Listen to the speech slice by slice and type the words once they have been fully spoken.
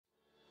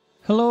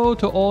Hello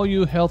to all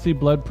you healthy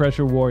blood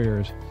pressure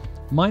warriors.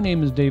 My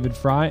name is David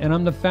Fry and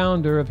I'm the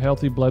founder of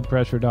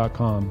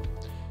healthybloodpressure.com.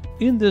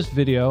 In this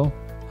video,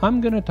 I'm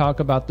going to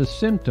talk about the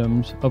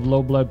symptoms of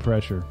low blood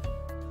pressure.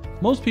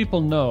 Most people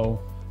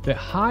know that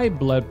high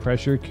blood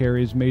pressure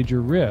carries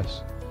major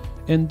risks,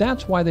 and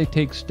that's why they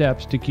take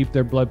steps to keep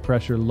their blood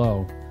pressure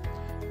low.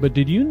 But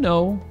did you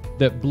know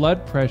that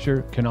blood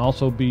pressure can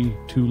also be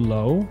too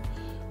low?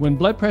 When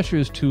blood pressure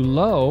is too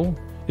low,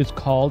 it's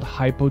called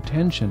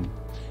hypotension.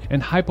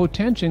 And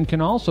hypotension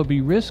can also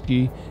be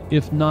risky,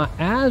 if not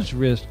as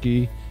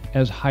risky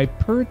as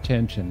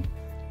hypertension.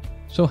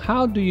 So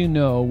how do you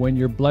know when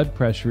your blood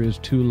pressure is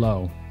too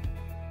low?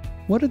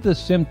 What are the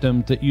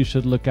symptoms that you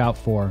should look out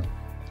for?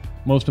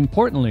 Most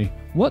importantly,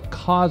 what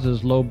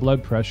causes low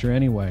blood pressure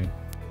anyway?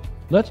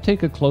 Let's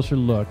take a closer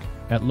look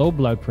at low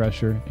blood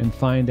pressure and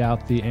find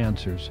out the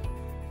answers.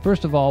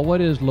 First of all,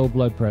 what is low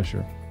blood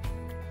pressure?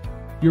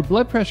 Your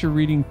blood pressure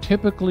reading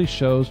typically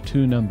shows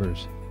two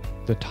numbers.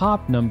 The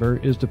top number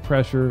is the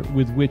pressure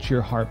with which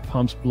your heart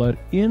pumps blood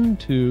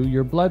into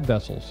your blood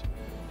vessels,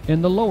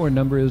 and the lower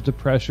number is the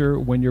pressure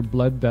when your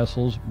blood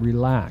vessels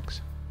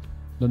relax.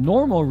 The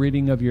normal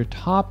reading of your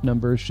top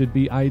number should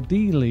be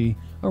ideally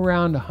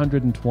around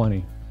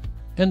 120,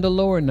 and the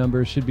lower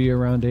number should be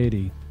around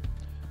 80.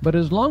 But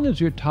as long as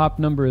your top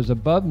number is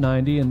above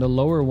 90 and the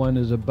lower one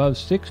is above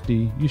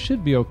 60, you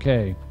should be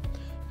okay.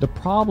 The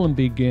problem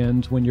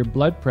begins when your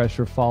blood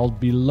pressure falls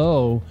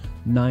below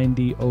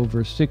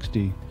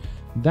 90/60.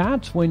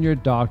 That's when your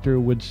doctor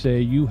would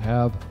say you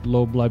have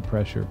low blood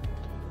pressure.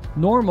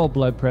 Normal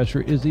blood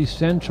pressure is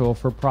essential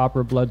for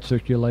proper blood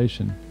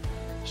circulation.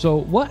 So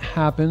what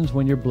happens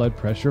when your blood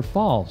pressure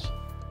falls?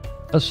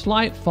 A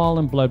slight fall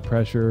in blood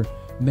pressure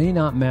may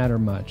not matter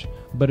much,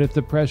 but if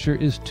the pressure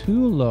is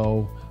too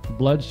low,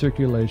 blood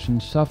circulation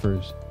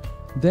suffers.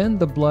 Then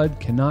the blood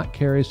cannot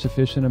carry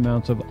sufficient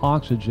amounts of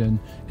oxygen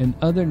and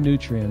other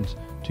nutrients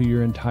to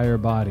your entire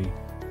body.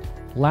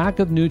 Lack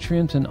of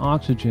nutrients and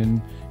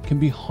oxygen can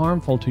be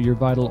harmful to your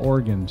vital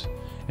organs,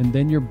 and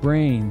then your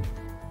brain,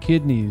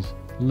 kidneys,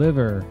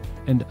 liver,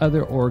 and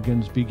other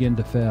organs begin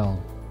to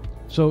fail.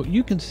 So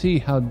you can see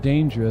how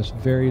dangerous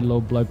very low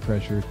blood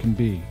pressure can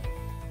be.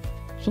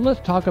 So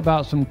let's talk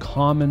about some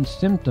common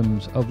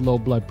symptoms of low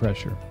blood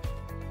pressure.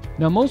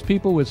 Now, most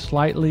people with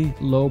slightly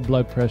low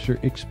blood pressure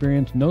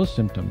experience no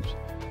symptoms,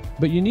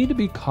 but you need to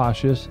be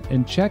cautious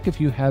and check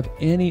if you have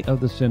any of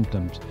the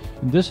symptoms.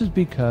 And this is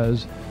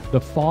because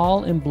the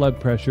fall in blood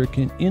pressure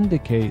can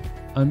indicate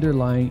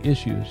underlying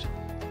issues.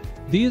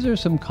 These are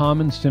some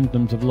common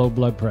symptoms of low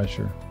blood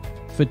pressure.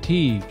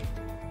 Fatigue.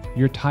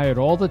 You're tired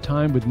all the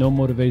time with no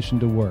motivation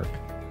to work.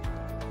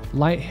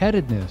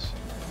 Lightheadedness.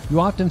 You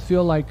often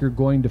feel like you're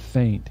going to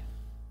faint.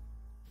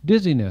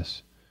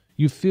 Dizziness.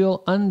 You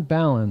feel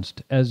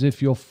unbalanced as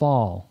if you'll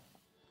fall.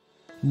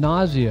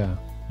 Nausea.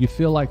 You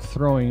feel like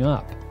throwing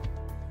up.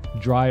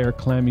 Dry or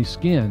clammy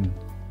skin.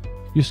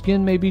 Your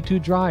skin may be too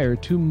dry or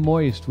too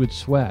moist with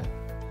sweat.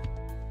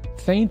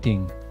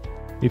 Fainting.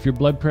 If your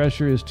blood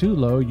pressure is too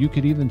low, you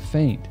could even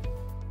faint.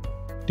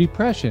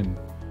 Depression.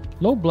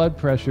 Low blood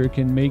pressure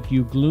can make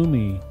you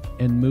gloomy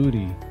and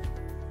moody.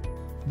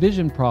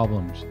 Vision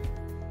problems.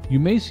 You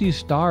may see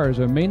stars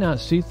or may not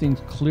see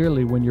things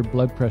clearly when your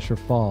blood pressure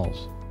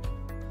falls.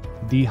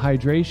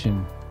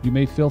 Dehydration. You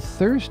may feel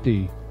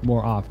thirsty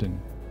more often.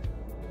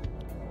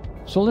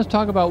 So let's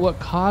talk about what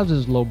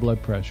causes low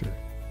blood pressure.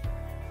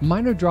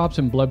 Minor drops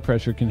in blood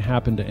pressure can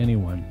happen to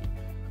anyone,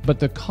 but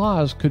the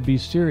cause could be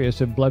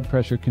serious if blood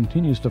pressure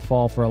continues to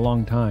fall for a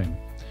long time.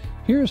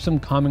 Here are some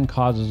common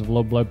causes of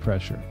low blood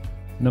pressure.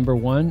 Number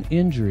 1,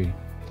 injury.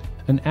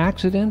 An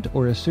accident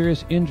or a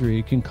serious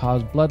injury can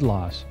cause blood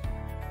loss,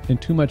 and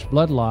too much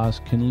blood loss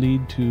can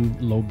lead to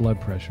low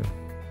blood pressure.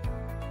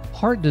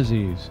 Heart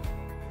disease.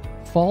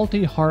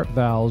 Faulty heart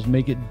valves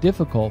make it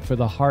difficult for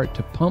the heart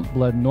to pump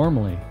blood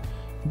normally.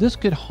 This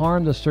could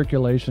harm the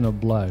circulation of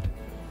blood,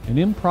 and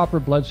improper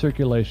blood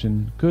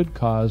circulation could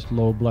cause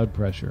low blood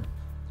pressure.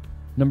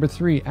 Number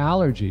 3,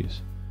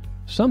 allergies.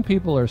 Some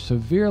people are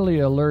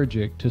severely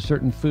allergic to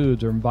certain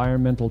foods or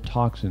environmental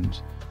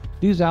toxins.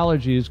 These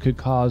allergies could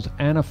cause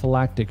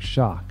anaphylactic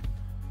shock.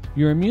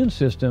 Your immune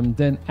system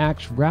then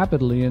acts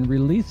rapidly and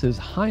releases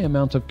high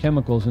amounts of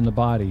chemicals in the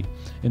body,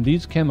 and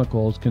these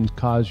chemicals can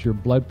cause your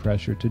blood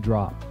pressure to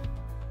drop.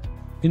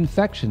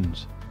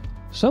 Infections.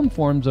 Some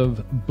forms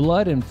of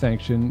blood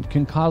infection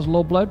can cause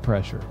low blood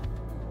pressure.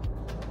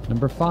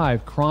 Number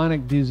 5,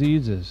 chronic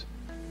diseases.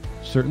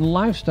 Certain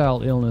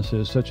lifestyle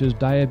illnesses such as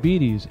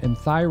diabetes and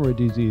thyroid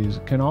disease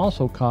can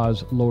also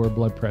cause lower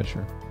blood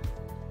pressure.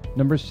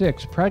 Number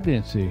 6,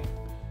 pregnancy.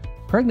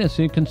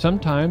 Pregnancy can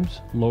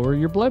sometimes lower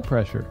your blood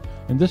pressure,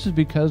 and this is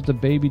because the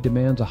baby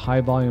demands a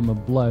high volume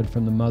of blood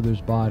from the mother's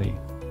body.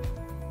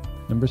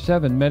 Number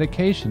 7,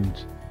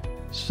 medications.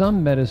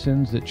 Some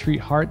medicines that treat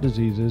heart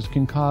diseases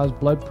can cause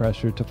blood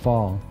pressure to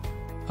fall.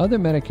 Other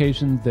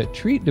medications that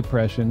treat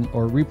depression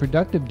or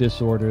reproductive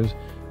disorders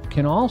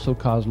can also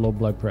cause low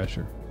blood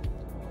pressure.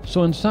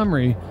 So in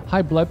summary,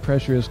 high blood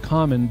pressure is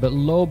common, but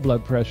low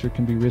blood pressure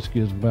can be risky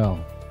as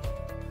well.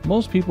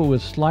 Most people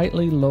with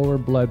slightly lower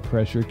blood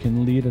pressure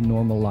can lead a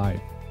normal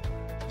life.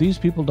 These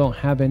people don't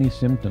have any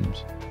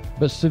symptoms,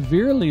 but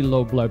severely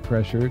low blood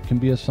pressure can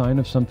be a sign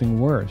of something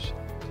worse.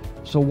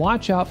 So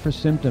watch out for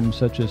symptoms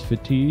such as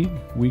fatigue,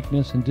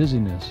 weakness, and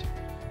dizziness.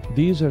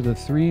 These are the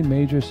three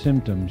major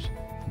symptoms,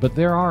 but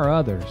there are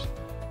others.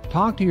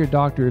 Talk to your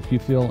doctor if you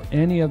feel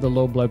any of the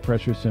low blood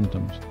pressure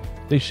symptoms.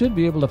 They should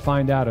be able to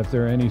find out if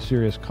there are any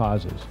serious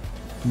causes.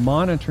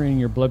 Monitoring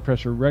your blood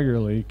pressure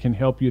regularly can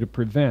help you to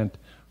prevent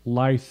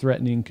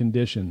life-threatening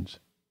conditions.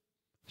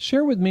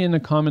 Share with me in the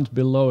comments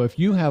below if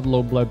you have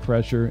low blood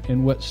pressure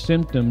and what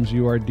symptoms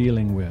you are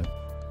dealing with.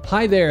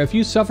 Hi there, if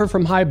you suffer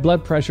from high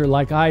blood pressure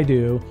like I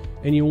do,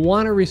 and you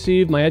want to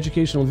receive my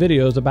educational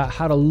videos about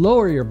how to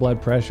lower your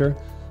blood pressure,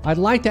 I'd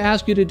like to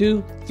ask you to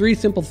do 3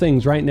 simple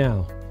things right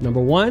now.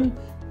 Number 1,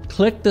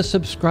 click the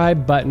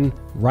subscribe button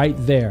right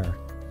there.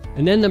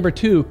 And then number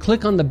 2,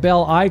 click on the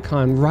bell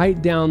icon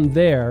right down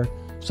there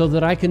so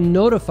that I can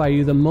notify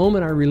you the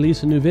moment I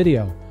release a new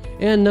video.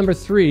 And number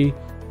 3,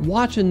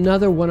 watch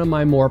another one of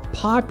my more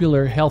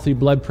popular healthy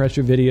blood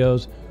pressure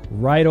videos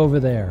right over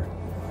there.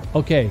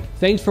 Okay,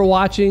 thanks for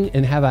watching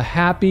and have a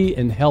happy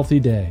and healthy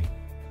day.